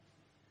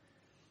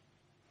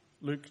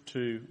Luke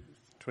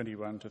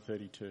 2:21 to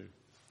 32.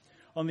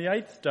 On the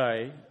 8th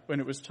day, when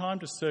it was time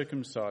to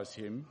circumcise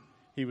him,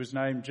 he was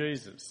named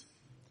Jesus,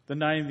 the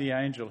name the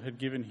angel had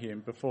given him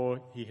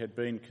before he had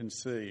been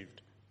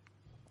conceived.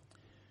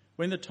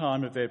 When the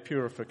time of their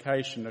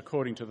purification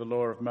according to the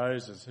law of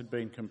Moses had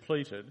been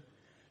completed,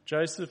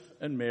 Joseph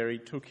and Mary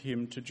took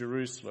him to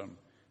Jerusalem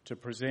to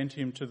present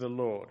him to the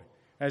Lord.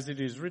 As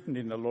it is written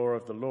in the law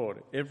of the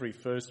Lord, every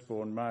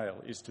firstborn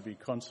male is to be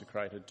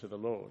consecrated to the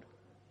Lord,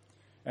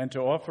 and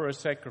to offer a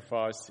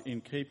sacrifice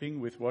in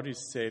keeping with what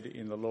is said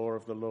in the law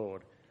of the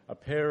Lord, a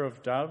pair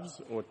of doves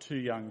or 2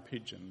 young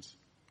pigeons.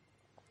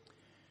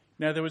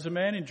 Now there was a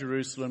man in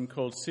Jerusalem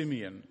called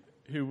Simeon,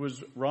 who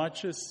was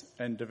righteous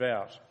and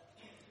devout.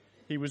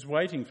 He was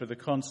waiting for the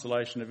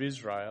consolation of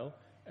Israel,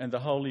 and the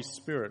Holy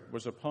Spirit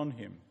was upon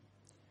him.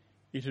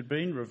 It had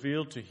been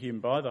revealed to him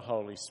by the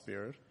Holy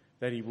Spirit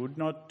that he would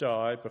not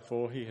die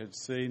before he had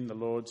seen the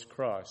Lord's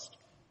Christ.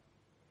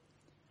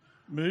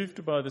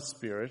 Moved by the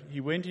Spirit, he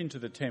went into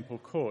the temple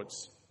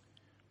courts.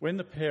 When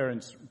the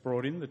parents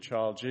brought in the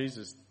child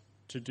Jesus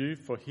to do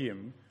for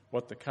him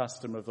what the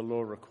custom of the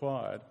law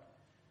required,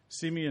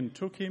 Simeon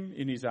took him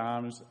in his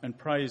arms and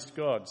praised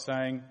God,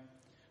 saying,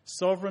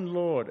 "Sovereign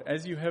Lord,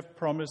 as you have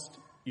promised,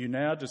 you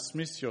now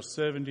dismiss your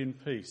servant in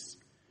peace.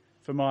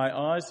 For my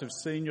eyes have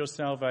seen your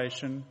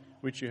salvation,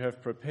 which you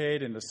have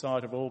prepared in the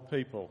sight of all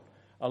people,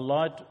 a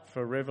light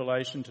for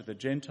revelation to the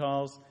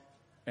Gentiles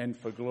and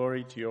for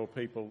glory to your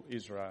people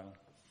Israel."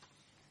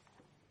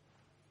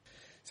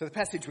 So the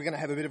passage we're going to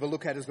have a bit of a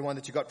look at is the one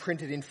that you got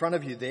printed in front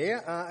of you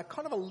there.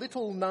 Kind of a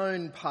little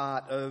known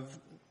part of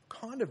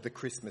kind of the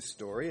Christmas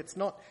story. It's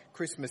not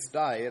Christmas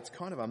Day, it's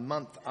kind of a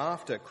month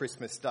after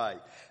Christmas Day.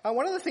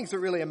 One of the things that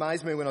really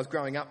amazed me when I was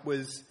growing up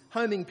was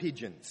homing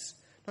pigeons.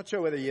 Not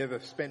sure whether you ever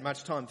spent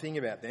much time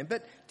thinking about them,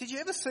 but did you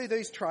ever see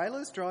these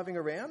trailers driving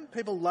around?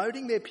 People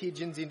loading their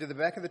pigeons into the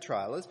back of the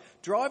trailers,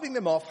 driving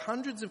them off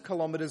hundreds of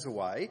kilometres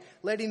away,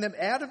 letting them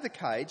out of the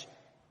cage,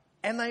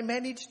 and they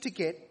managed to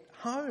get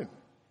home.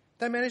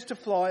 They managed to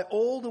fly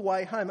all the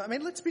way home. I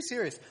mean, let's be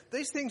serious.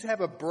 These things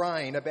have a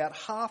brain about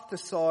half the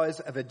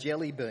size of a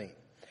jelly bean.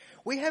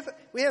 We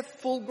have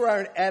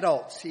full-grown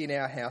adults in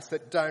our house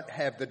that don't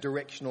have the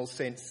directional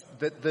sense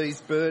that these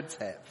birds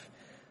have.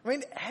 I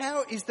mean,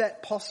 how is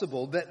that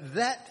possible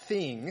that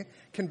thing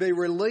can be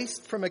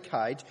released from a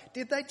cage?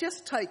 Did they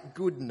just take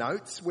good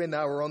notes when they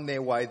were on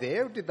their way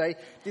there? Did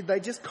they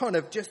just kind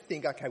of just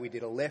think, okay, we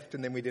did a left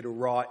and then we did a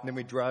right and then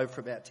we drove for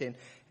about 10?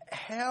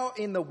 How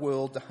in the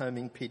world do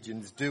homing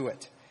pigeons do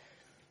it?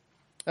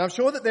 Now, I'm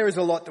sure that there is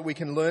a lot that we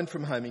can learn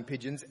from homing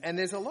pigeons, and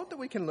there's a lot that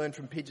we can learn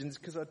from pigeons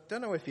because I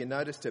don't know if you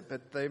noticed it,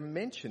 but they're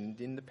mentioned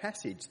in the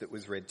passage that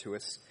was read to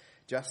us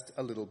just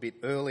a little bit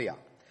earlier.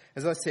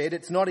 As I said,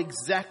 it's not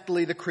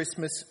exactly the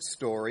Christmas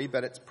story,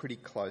 but it's pretty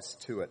close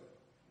to it.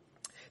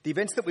 The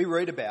events that we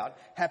read about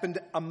happened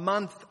a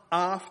month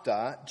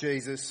after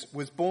Jesus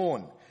was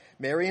born.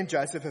 Mary and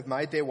Joseph have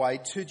made their way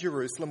to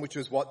Jerusalem, which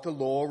was what the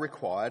law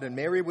required, and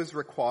Mary was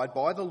required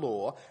by the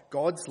law,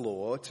 God's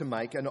law, to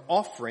make an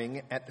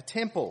offering at the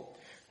temple,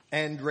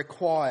 and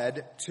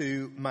required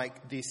to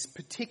make this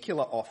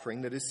particular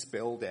offering that is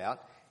spelled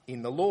out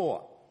in the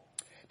law.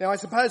 Now, I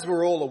suppose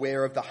we're all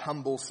aware of the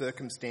humble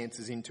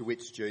circumstances into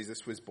which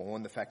Jesus was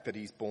born, the fact that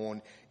he's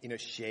born in a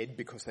shed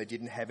because they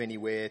didn't have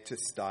anywhere to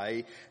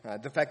stay,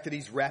 the fact that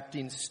he's wrapped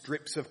in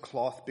strips of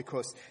cloth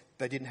because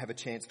they didn't have a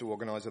chance to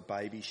organise a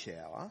baby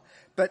shower.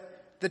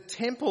 But the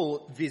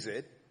temple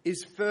visit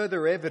is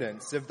further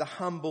evidence of the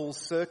humble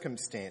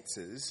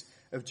circumstances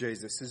of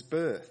Jesus'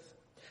 birth.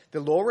 The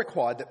law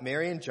required that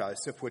Mary and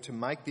Joseph were to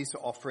make this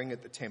offering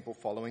at the temple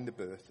following the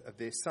birth of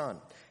their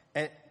son.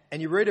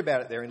 And you read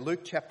about it there in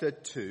Luke chapter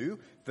 2,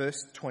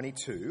 verse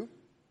 22.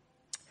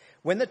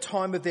 When the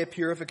time of their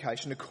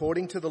purification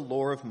according to the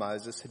law of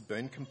Moses had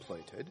been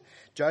completed,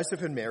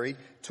 Joseph and Mary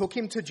took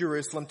him to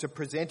Jerusalem to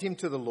present him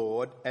to the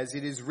Lord. As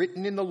it is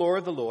written in the law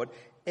of the Lord,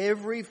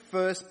 every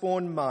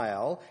firstborn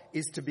male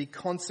is to be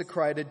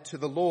consecrated to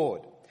the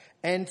Lord,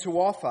 and to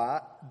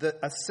offer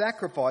a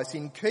sacrifice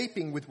in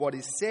keeping with what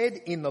is said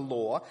in the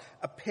law,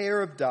 a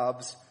pair of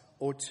doves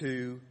or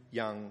 2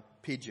 young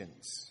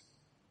pigeons.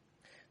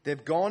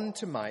 They've gone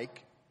to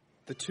make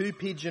the 2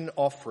 pigeon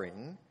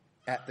offering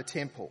at the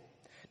temple.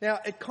 Now,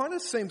 it kind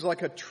of seems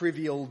like a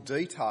trivial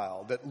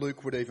detail that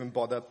Luke would even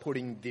bother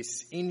putting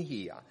this in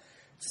here,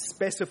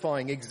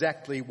 specifying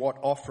exactly what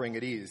offering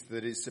it is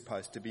that is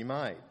supposed to be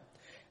made.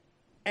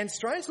 And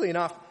strangely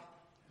enough,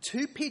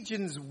 2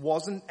 pigeons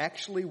wasn't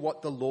actually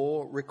what the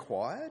law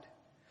required.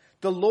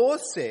 The law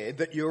said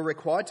that you were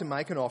required to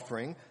make an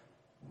offering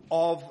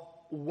of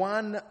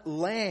 1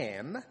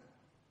 lamb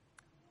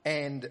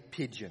and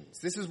pigeons.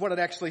 This is what it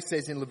actually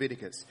says in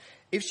Leviticus.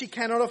 If she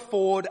cannot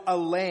afford a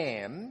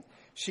lamb,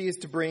 she is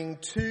to bring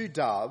 2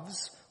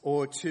 doves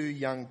or 2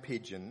 young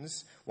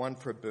pigeons, one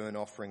for a burnt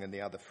offering and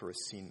the other for a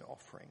sin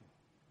offering.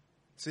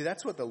 See,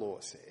 that's what the law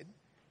said,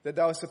 that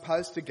they were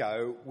supposed to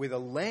go with a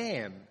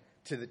lamb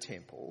to the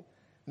temple,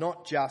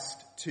 not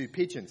just 2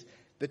 pigeons.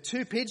 The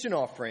 2 pigeon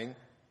offering,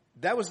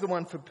 that was the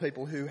one for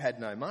people who had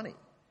no money.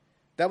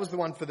 That was the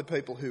one for the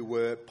people who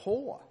were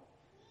poor.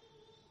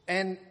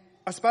 And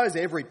I suppose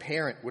every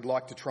parent would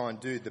like to try and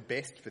do the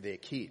best for their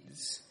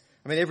kids.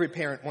 I mean, every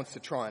parent wants to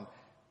try and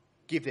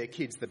give their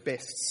kids the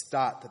best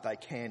start that they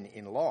can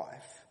in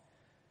life.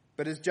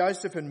 But as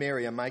Joseph and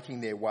Mary are making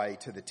their way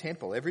to the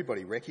temple,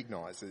 everybody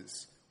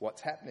recognises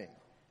what's happening.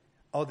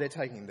 Oh, they're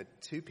taking the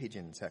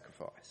 2-pigeon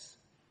sacrifice,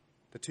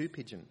 the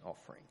 2-pigeon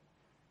offering.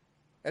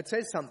 It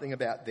says something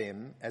about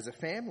them as a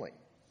family.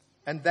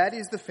 And that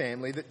is the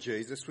family that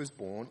Jesus was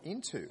born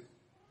into.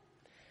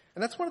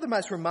 And that's one of the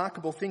most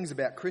remarkable things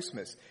about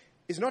Christmas,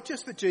 is not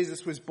just that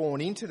Jesus was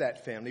born into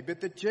that family,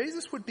 but that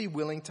Jesus would be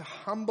willing to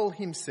humble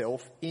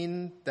himself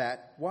in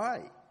that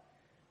way.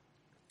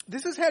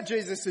 This is how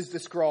Jesus is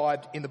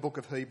described in the book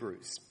of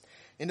Hebrews.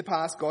 In the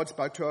past, God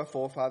spoke to our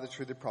forefathers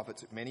through the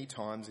prophets at many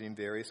times and in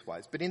various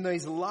ways. But in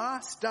these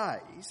last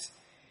days,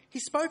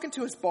 he's spoken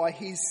to us by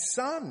his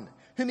Son,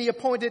 whom he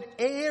appointed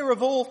heir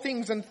of all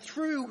things and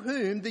through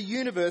whom the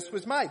universe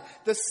was made.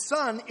 The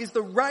Son is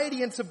the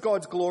radiance of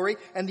God's glory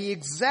and the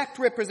exact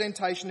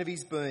representation of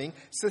his being,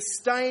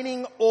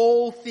 sustaining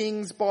all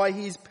things by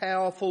his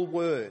powerful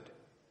word.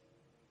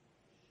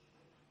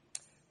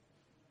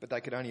 But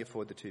they could only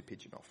afford the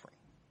 2-pigeon offering.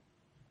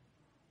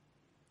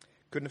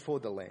 Couldn't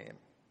afford the lamb.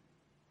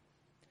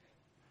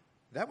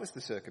 That was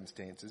the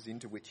circumstances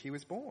into which he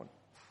was born.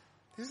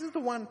 This is the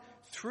one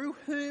through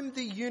whom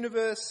the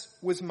universe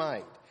was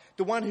made.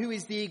 The one who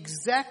is the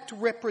exact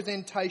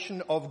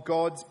representation of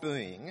God's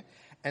being,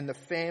 and the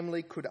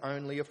family could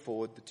only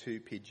afford the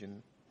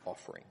 2-pigeon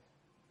offering.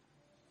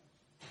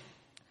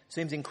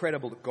 Seems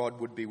incredible that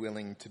God would be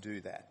willing to do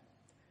that.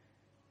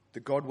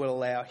 That God would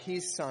allow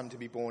his Son to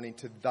be born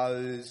into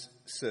those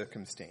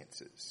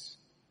circumstances.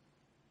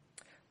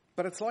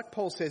 But it's like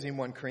Paul says in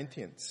 1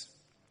 Corinthians.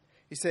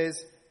 He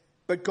says,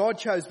 "But God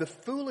chose the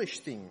foolish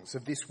things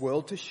of this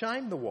world to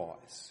shame the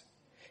wise.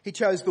 He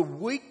chose the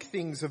weak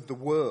things of the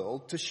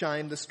world to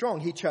shame the strong.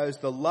 He chose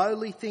the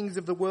lowly things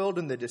of the world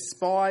and the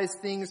despised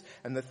things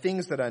and the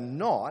things that are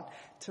not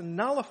to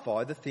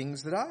nullify the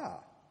things that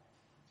are,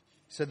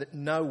 so that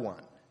no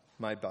one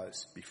may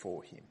boast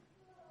before him."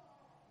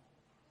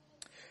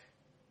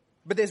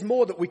 But there's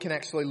more that we can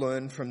actually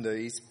learn from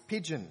these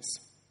pigeons.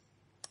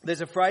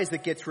 There's a phrase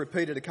that gets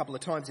repeated a couple of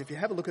times. If you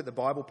have a look at the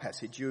Bible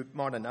passage, you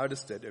might have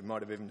noticed it, or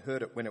might have even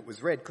heard it when it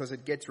was read, because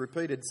it gets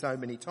repeated so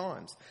many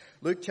times.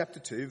 Luke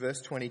chapter 2,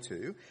 verse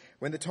 22,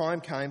 "When the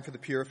time came for the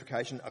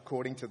purification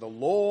according to the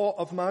law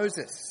of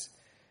Moses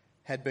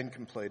had been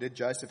completed,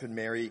 Joseph and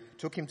Mary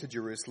took him to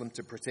Jerusalem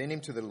to present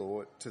him to the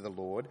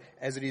Lord,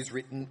 as it is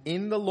written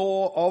in the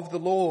law of the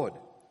Lord.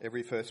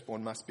 Every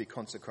firstborn must be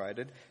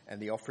consecrated,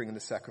 and the offering and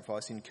the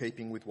sacrifice in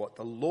keeping with what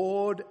the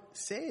Lord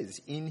says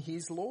in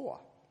his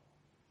law."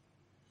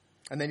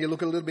 And then you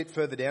look a little bit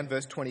further down,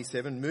 verse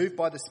 27, "Moved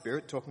by the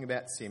Spirit," talking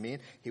about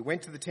Simeon, "he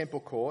went to the temple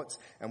courts,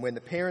 and when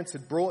the parents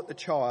had brought the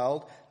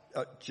child,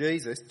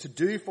 Jesus, to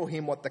do for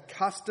him what the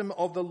custom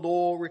of the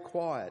law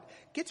required."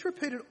 Gets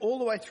repeated all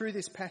the way through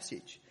this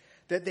passage,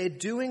 that they're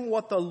doing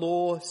what the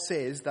law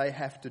says they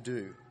have to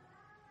do.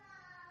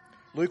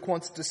 Luke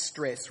wants to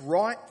stress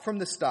right from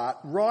the start,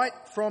 right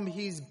from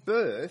his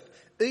birth,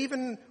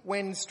 even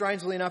when,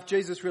 strangely enough,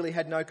 Jesus really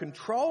had no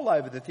control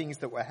over the things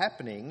that were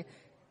happening,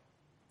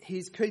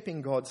 he's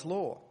keeping God's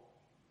law.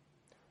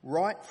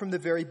 Right from the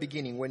very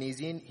beginning, when he's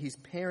in his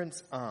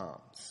parents'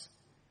 arms,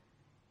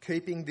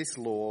 keeping this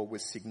law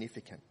was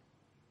significant.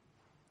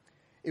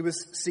 It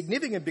was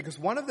significant because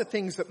one of the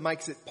things that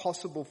makes it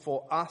possible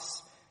for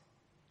us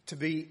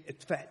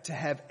to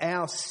have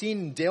our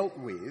sin dealt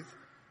with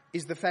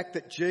is the fact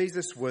that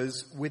Jesus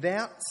was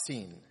without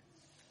sin.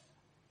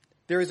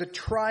 There is a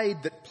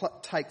trade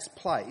that takes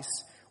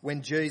place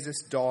when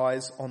Jesus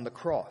dies on the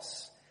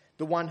cross.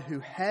 The one who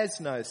has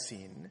no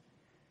sin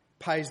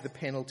pays the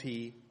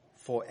penalty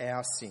for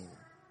our sin.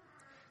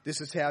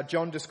 This is how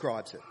John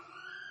describes it.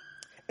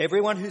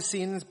 "Everyone who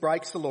sins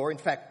breaks the law. In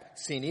fact,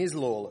 sin is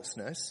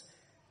lawlessness.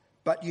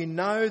 But you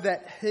know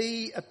that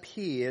he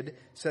appeared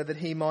so that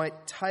he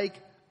might take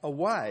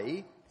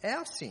away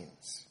our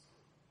sins.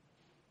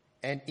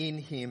 And in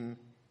him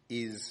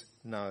is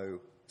no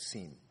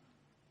sin."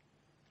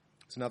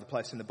 It's another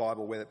place in the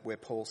Bible where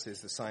Paul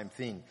says the same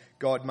thing.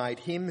 "God made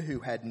him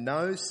who had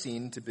no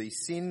sin to be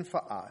sin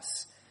for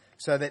us,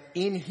 so that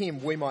in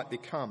him we might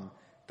become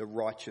the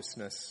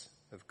righteousness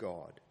of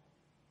God."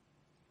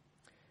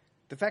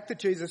 The fact that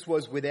Jesus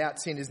was without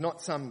sin is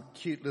not some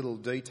cute little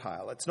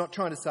detail. It's not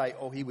trying to say,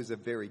 oh, he was a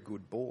very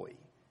good boy.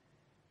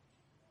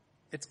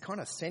 It's kind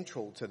of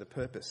central to the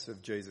purpose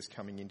of Jesus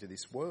coming into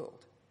this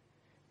world.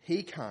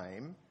 He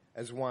came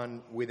as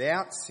one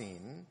without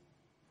sin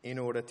in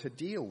order to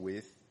deal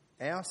with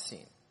our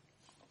sin.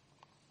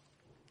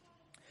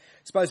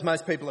 I suppose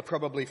most people are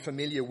probably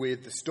familiar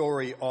with the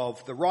story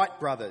of the Wright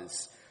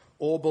brothers,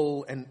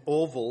 Orville and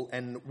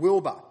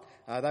Wilbur.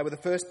 They were the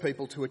first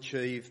people to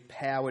achieve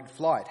powered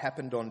flight. It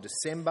happened in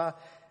December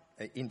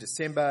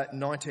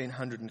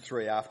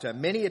 1903. After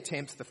many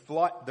attempts,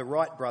 the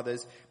Wright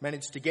brothers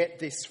managed to get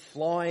this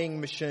flying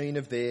machine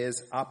of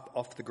theirs up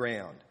off the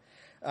ground.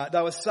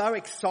 They were so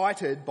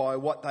excited by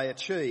what they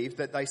achieved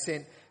that they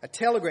sent a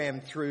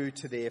telegram through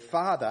to their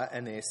father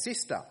and their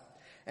sister.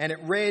 And it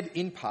read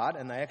in part,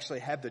 and they actually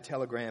have the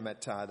telegram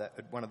at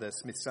one of the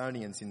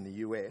Smithsonian's in the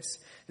US.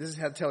 This is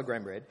how the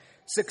telegram read.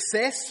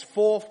 Success,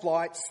 4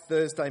 flights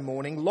Thursday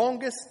morning.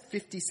 Longest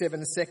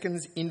 57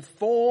 seconds.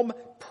 Inform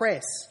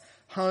press.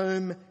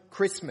 Home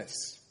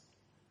Christmas.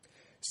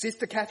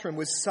 Sister Catherine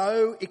was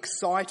so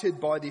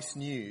excited by this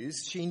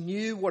news, she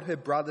knew what her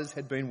brothers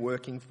had been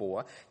working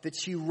for, that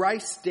she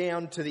raced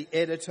down to the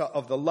editor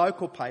of the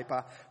local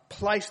paper,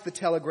 placed the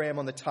telegram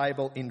on the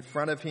table in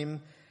front of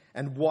him,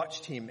 and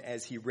watched him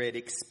as he read,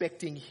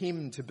 expecting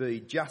him to be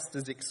just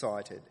as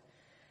excited.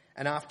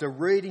 And after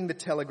reading the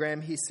telegram,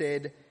 he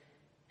said,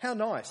 "How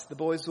nice, the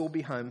boys will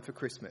be home for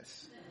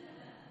Christmas."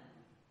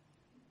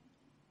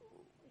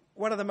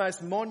 One of the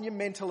most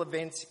monumental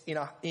events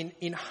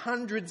in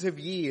hundreds of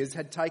years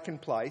had taken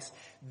place.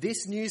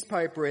 This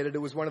newspaper editor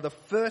was one of the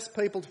first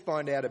people to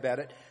find out about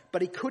it,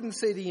 but he couldn't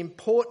see the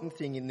important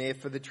thing in there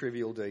for the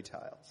trivial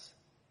details.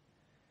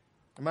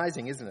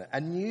 Amazing, isn't it? A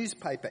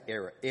newspaper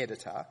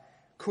editor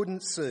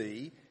couldn't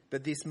see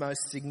that this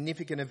most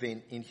significant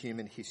event in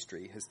human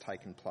history has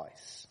taken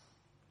place.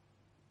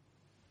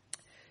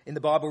 In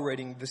the Bible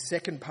reading, the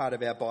second part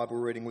of our Bible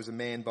reading was a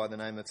man by the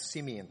name of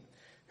Simeon,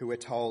 who we're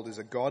told is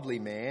a godly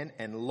man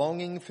and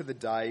longing for the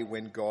day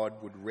when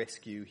God would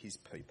rescue his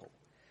people.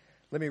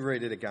 Let me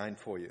read it again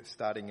for you,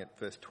 starting at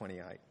verse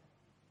 28,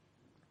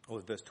 or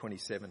verse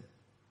 27.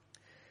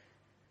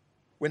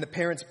 When the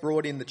parents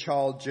brought in the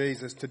child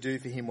Jesus to do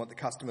for him what the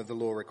custom of the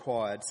law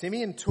required,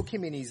 Simeon took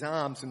him in his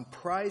arms and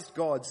praised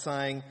God,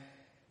 saying,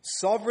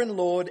 "Sovereign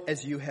Lord,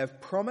 as you have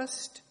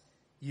promised,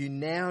 you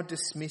now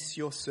dismiss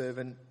your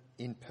servant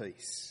in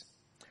peace.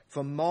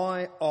 For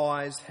my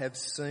eyes have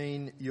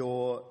seen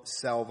your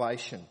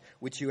salvation,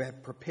 which you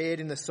have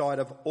prepared in the sight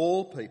of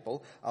all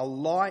people, a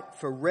light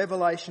for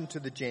revelation to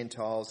the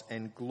Gentiles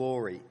and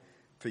glory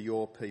for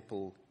your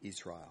people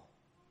Israel."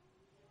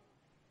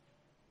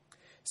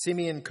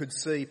 Simeon could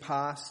see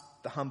past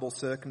the humble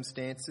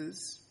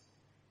circumstances.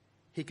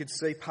 He could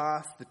see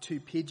past the 2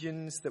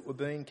 pigeons that were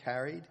being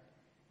carried.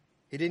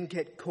 He didn't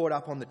get caught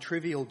up on the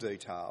trivial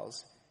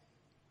details.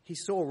 He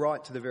saw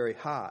right to the very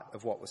heart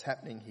of what was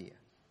happening here.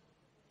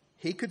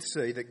 He could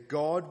see that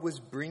God was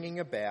bringing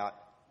about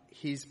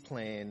his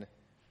plan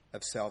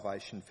of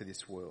salvation for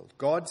this world.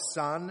 God's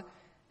Son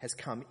has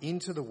come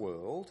into the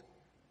world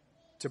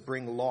to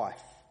bring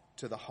life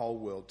to the whole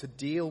world, to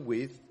deal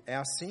with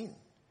our sin.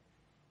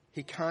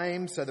 He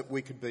came so that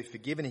we could be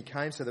forgiven. He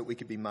came so that we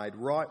could be made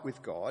right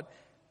with God.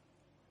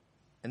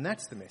 And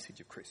that's the message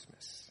of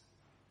Christmas.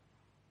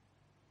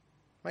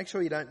 Make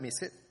sure you don't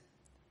miss it.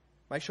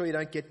 Make sure you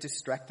don't get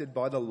distracted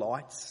by the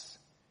lights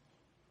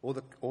or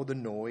the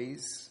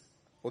noise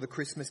or the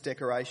Christmas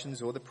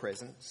decorations or the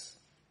presents.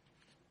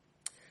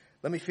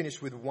 Let me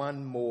finish with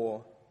one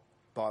more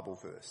Bible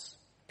verse.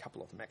 A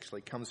couple of them actually.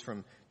 It comes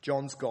from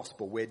John's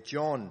Gospel, where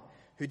John,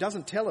 who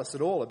doesn't tell us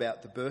at all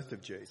about the birth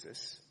of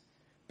Jesus,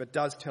 but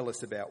does tell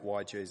us about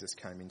why Jesus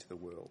came into the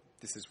world.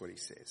 This is what he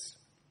says.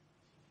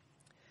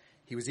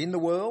 "He was in the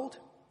world,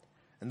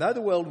 and though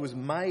the world was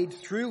made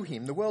through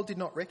him, the world did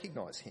not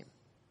recognise him.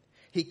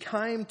 He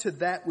came to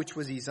that which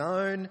was his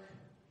own,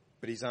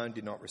 but his own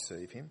did not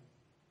receive him.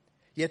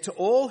 Yet to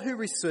all who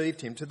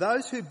received him, to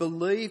those who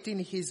believed in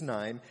his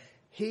name,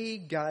 he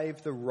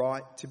gave the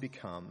right to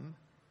become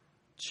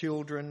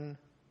children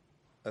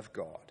of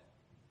God."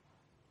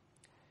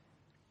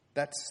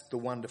 That's the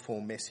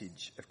wonderful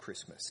message of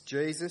Christmas.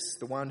 Jesus,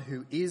 the one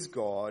who is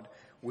God,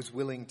 was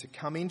willing to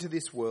come into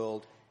this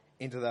world,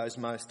 into those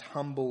most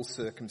humble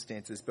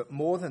circumstances. But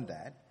more than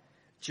that,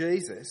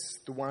 Jesus,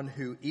 the one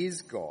who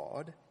is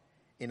God,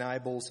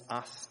 enables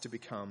us to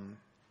become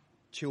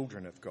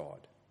children of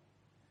God,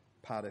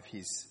 part of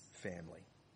his family.